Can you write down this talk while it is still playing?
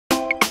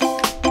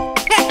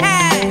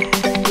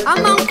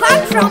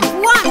from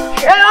one.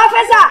 Hey,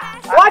 officer,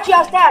 watch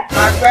your step.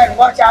 My friend,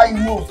 watch how you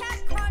move.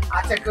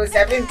 Article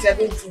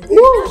 770.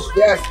 Move.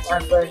 Yes, my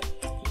friend.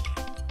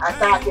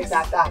 Attack is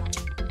attack.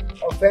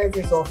 Offense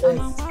is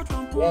offense.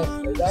 Yes,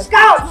 exactly.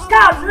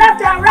 Scout,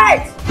 left and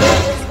right.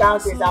 Yes, the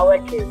scout is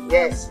working.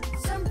 Yes.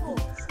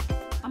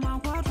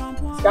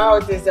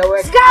 Scout is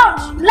working.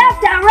 Scout,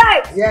 left and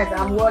right. Yes,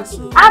 I'm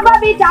working.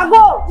 Alphabet,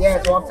 go.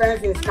 Yes,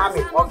 offense is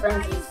coming.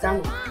 Offense is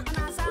coming.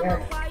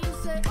 Yes.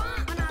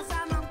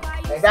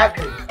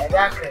 Exactly.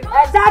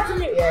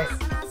 Yes.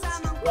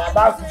 We are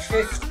about to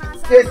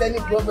face any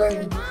problem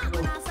in this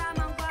room.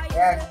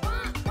 Yes.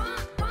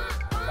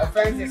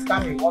 Offense is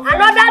coming. Offense.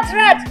 Another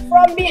threat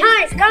from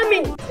behind is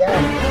coming.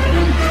 Yes.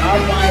 How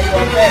far is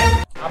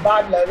offense?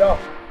 About the law.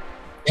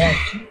 Yes.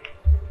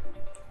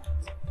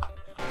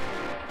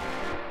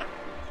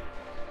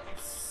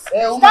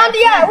 Hey, woman, stand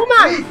here,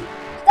 woman. please.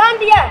 Stand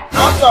here.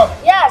 Hands up.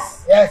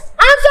 Yes. Yes.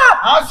 Hands up.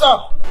 Hands up.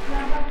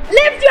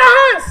 Lift your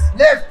hands.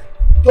 Lift.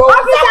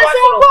 Officer,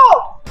 say go.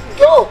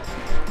 Go.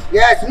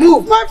 Yes,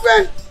 move, my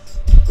friend.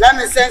 Let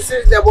me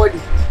censor the body.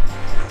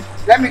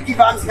 Let me give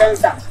him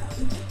sensor.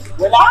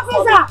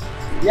 Officer.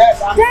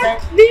 Yes,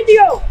 take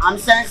video. I'm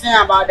sensing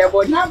about the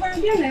body.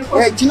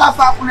 Hey,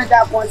 Chinafa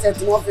Kuneta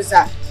consent,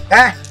 officer.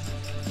 Eh?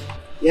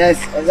 Yes,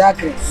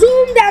 exactly.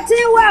 Zoom that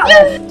thing well.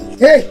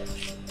 Hey.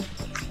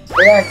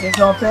 Yes, it's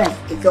offense.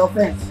 It's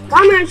offense.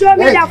 Come and show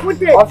me the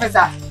footage.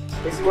 Officer,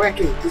 it's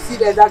working. You see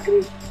the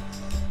exactly.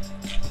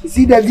 You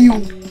see the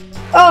view.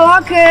 Oh,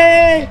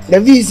 okay. The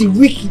view is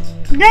wicked.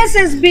 This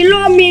is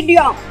below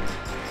medium.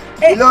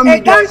 Below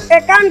medium.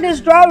 It can't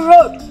destroy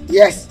road.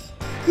 Yes.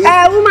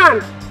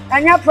 Woman,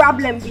 and your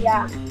problem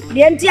here.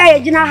 The entire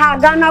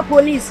Ghana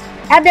police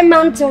at the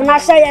mountain, I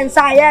say, and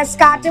say, yes,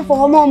 starting for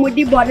home with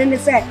the body, and they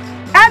say,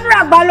 every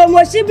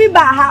balomo she be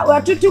baha,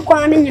 or two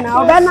quaning, you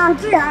know, then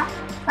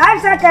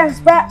 5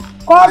 seconds,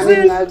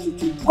 causing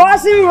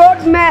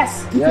road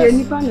mess. Yes.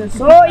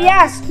 So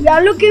yes, we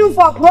are looking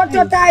for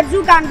prototypes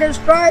who can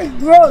destroy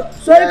road.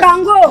 So you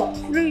can go.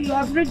 Free, you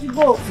are free to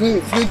go.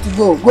 Free to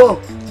go. Go.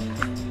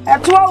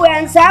 That's what we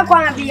are saying.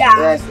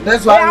 Yes,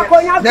 that's why.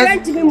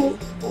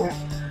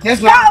 This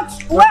one.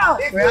 Well.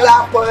 If you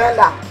have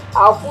Corella,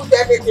 I'll put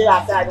everything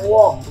aside.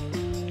 Walk.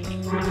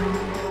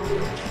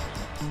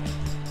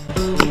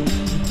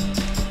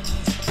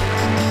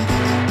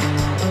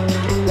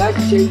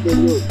 Let's change the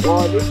road.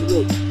 Oh, this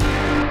road.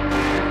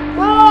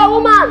 Oh,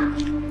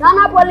 woman.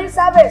 Ghana Police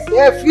Service.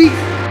 Yeah, free.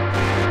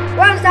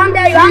 Don't stand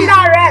there. You're under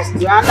arrest.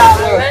 You're under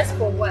arrest. Arrest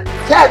for what?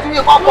 Yes,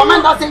 you can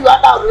commander say you're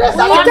under arrest.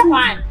 One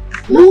fine.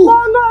 No,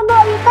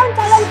 you can't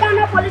challenge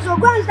Ghana Police. So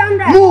go and stand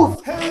there. Move.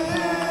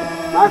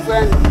 My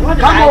friend,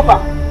 come over.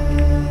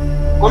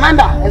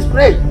 Commander,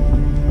 explain.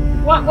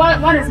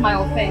 What is my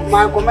offense?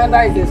 My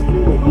commander is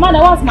explaining. Commander,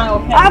 what's my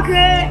offense?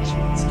 Okay.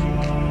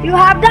 You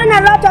have done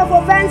a lot of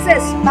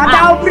offenses, but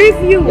I'll brief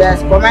you. Yes,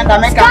 commander,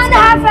 make Scan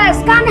her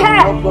first. Scan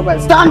her. No problem.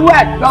 Stand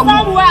where?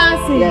 Stand where I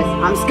see. Yes,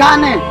 I'm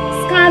scanning.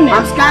 Scanning.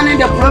 I'm scanning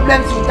the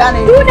problems you've done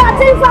in. Do that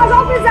thing first,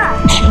 officer.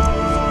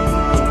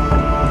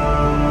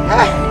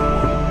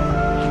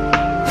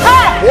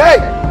 Hey,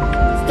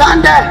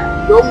 stand there.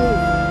 Don't move.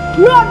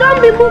 No, don't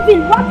be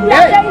moving. What we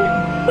are saying,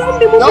 don't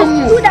be moving. Don't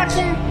move. Do that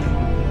thing.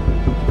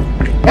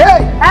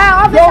 Hey,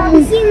 officer,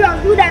 be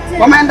serious. Do that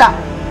thing. Commander,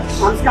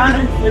 I'm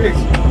scanning. Finish.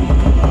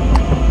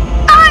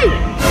 Aye.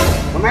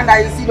 Commander,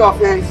 you see the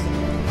offense?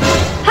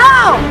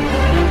 How?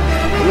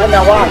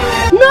 Commander, what?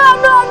 No.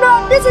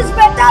 This is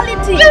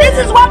fatality. This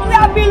is what we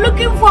have been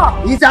looking for.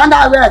 He's under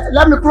arrest.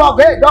 Let me clock.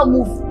 Hey, don't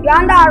move. You're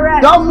under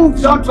arrest. Don't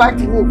move. Don't try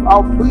to move.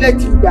 I'll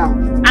bullet you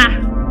down.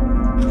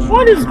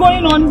 What is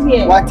going on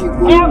here? What is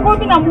going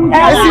on?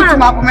 Listen to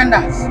my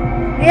commander.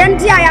 The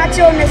entire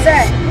children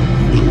say,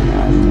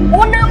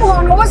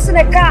 what's in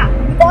the car?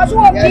 Because who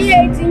are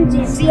P18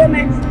 GCM?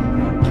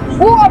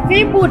 Who are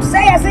people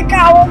say as a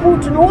car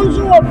boot and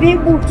who are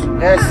people?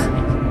 Yes.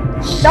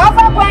 The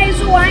other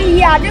is 1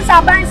 year. This is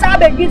a bank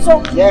sabbath.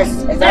 So,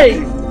 yes,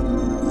 exactly.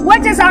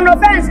 What is an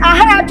offense? I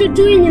had to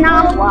do in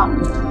now.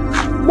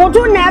 But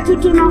do not to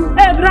know.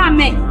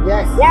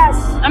 Yes.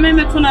 I'm in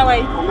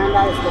Metunaway.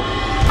 Commander is good.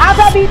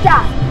 Alphabeta.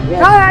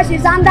 Now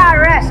she's under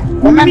arrest.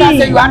 Commander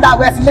say you under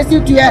arrest.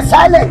 Listen to your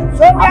silence.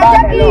 So we are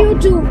taking you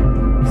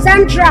to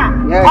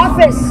Central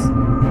office.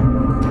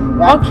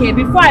 Okay,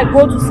 before I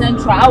go to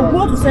Central, I'll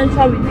go to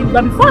Central with you.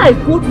 But before I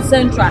go to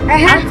Central, I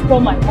have to call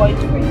my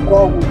boyfriend.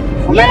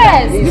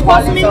 Yes,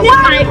 because we need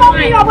my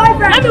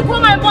boyfriend. Let me call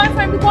my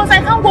boyfriend because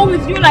I can't go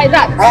with you like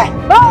that. Let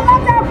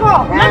her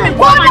go. Let me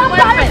call my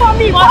boyfriend. For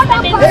me.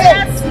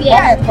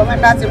 Yes,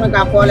 Commander say we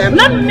can call him.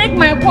 Let me make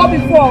my call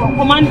before,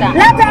 Commander.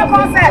 Let her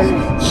confess.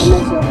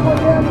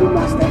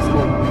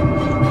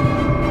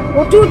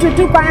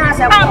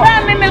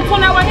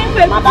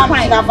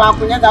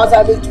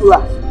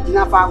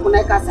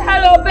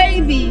 Hello,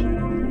 baby.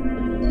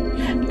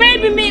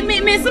 Baby,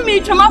 me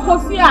chama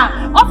kofia.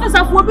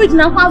 Officer for be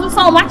na kwa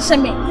so watch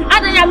me.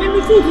 Ada ya me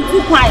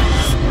too quiet.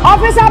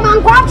 Officer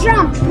Amankwah.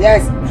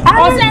 Yes.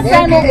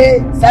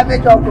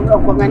 Savage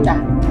commander.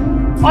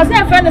 Was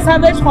a friend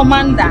savage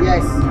commander?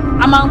 Yes.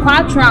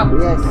 Amankwah tram.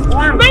 Yes.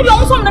 Maybe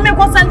also on the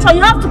Amankwah Central,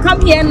 you have to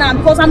come here now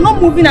because I'm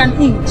not moving an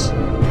inch.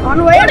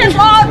 What is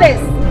all this?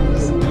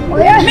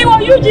 Me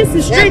want you just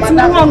straight to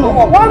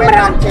no.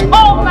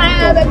 Oh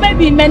my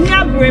baby, many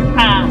are brave.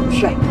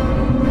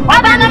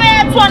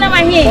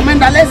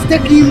 Commander, let's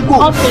take him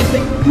go. Okay,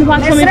 school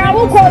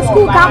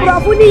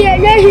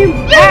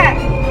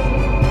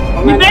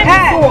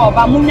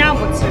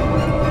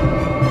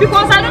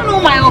because I don't know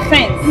my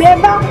offense.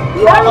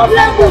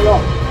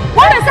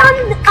 What is that?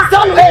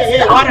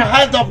 Hey, what a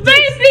head of this?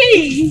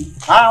 Baby!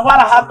 What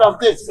a head of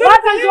this?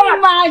 What is what?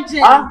 Imagine.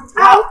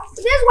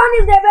 This one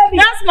is the baby.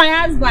 That's my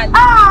husband.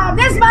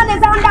 This man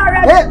is under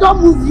arrest. Hey,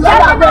 don't move. You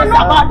are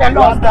about the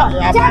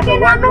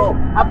law.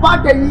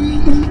 About the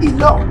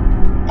law.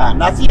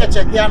 That's here.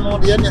 Check here. No,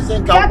 the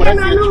NSA company.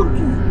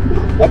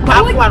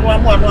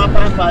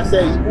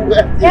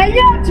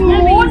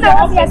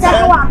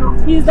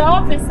 He's the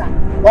officer.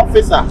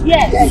 Officer?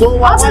 Yes. So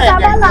what's that?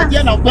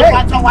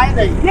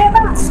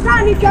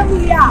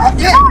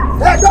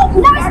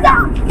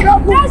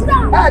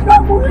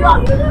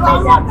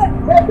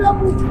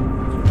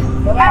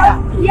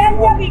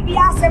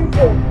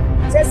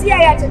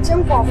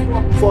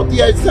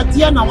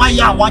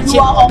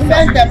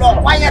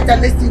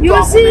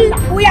 You see,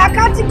 we are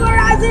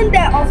categorizing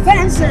the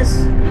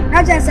offenses.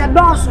 Not just a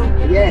dorsal.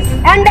 Yes.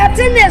 And the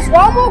thing is,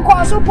 one more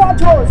cause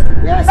support holes.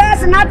 Yes.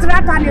 First, not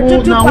rat and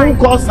the two. Who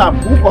calls them?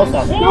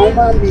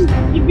 Human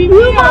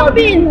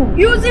being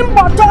using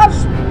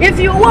bottles if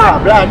you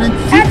want. You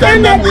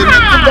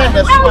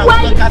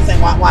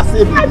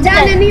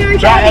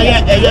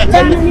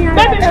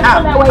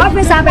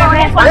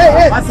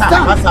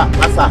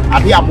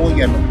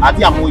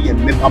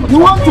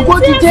want to go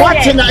to jail?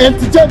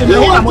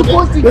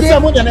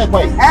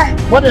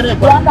 What are they?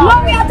 We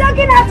are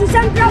taking her to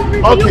Central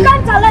Prison. Okay. You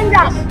can't challenge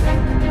us.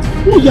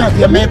 Oh, yeah,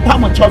 the man,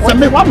 Pama Charles, and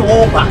me one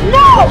over.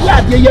 No,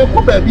 yeah, you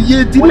could be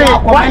delay.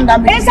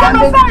 It's an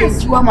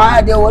offense. You are my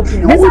idea. What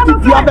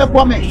you have a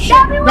promise.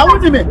 Now,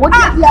 what do you mean? What do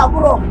you have?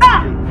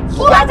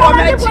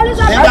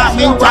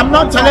 I'm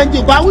not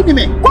challenging you. Why would you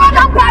mean? Go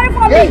down, parry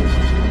for me.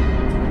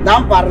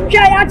 Down, parry.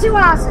 Yeah,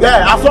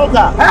 I saw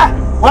that.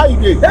 Why you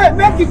did? Hey,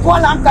 make you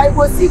call and I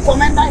will see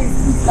commander in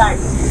this time.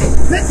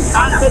 Make it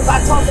answer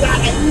that.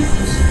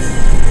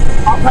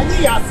 Kompany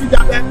ya see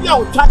that we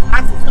are chat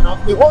assistant of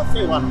the whole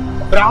thing one.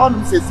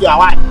 Brown says you are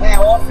white.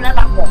 Oh,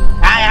 flavor.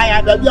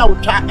 I baby I will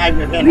chat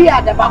everything. We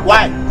are the back.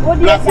 Why? What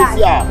do you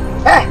say?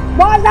 Hey,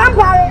 boys and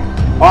parry.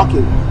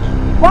 Okay.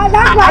 Boys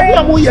and parry. I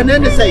am who your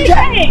name is saying.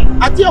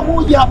 I tell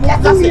who you are.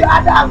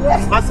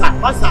 Masa.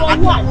 I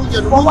know who you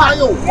are.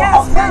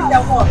 Yes.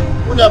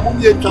 Who the who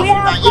you trust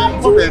that you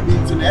come baby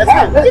to the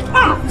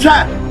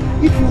chat.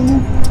 If you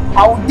move, I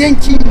will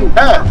dent you.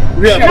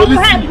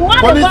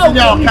 Police in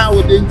your car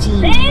will dent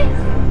you.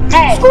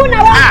 School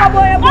now,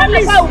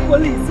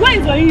 police. Where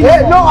is you?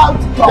 Hey, no how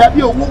to talk. There be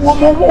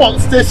one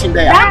station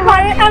there.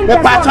 The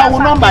patrol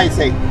will number I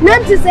say.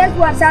 96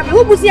 WhatsApp.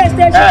 Who will see a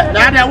station?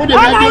 Now there would be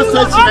radio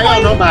station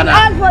there number.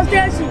 Ask for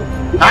station.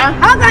 Huh?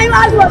 How can you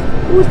ask for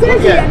who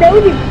station? They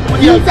will be.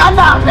 You can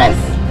address.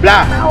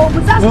 Blah.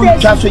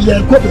 Just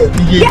you go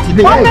today.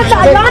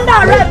 Officer, you're under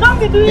arrest. Don't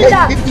be doing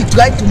that. If you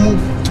try to move.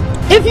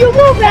 If you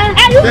move,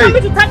 and you want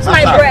me to touch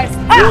my breast?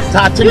 You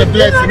touching the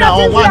breast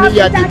now. One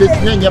year did this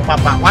name your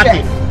papa. What?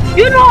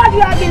 You know what you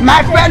have been.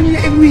 My friend,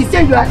 if we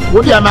say you are.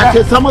 What do you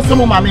say? Some of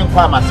my men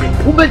come at you.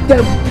 Who bet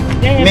them?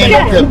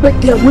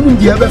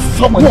 Wouldn't you ever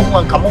someone who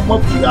come over?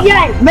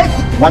 Yeah, make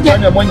what you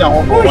want your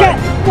home.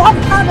 What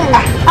happened?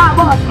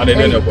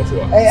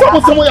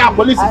 Someone are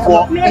police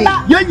for.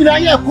 Yeah, you know,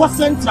 you're a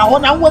center. I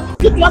want to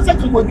get your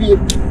second will be.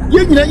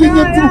 You know, you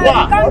need to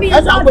walk.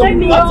 As I will be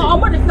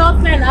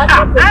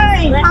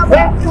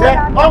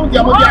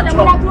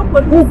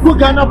who could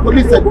not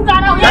police it?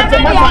 That's a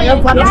matter I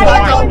am for the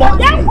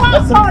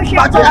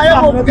but I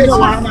am okay.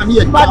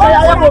 But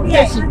I am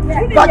okay.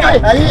 But I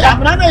am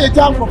not a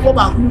town for but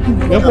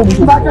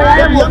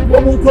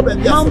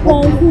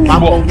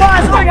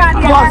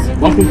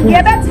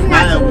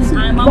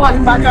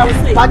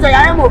I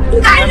am for me.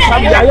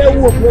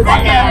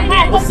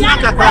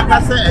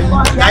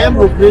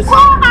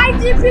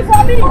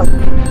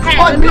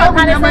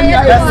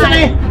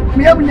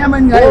 Me have never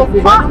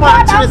known.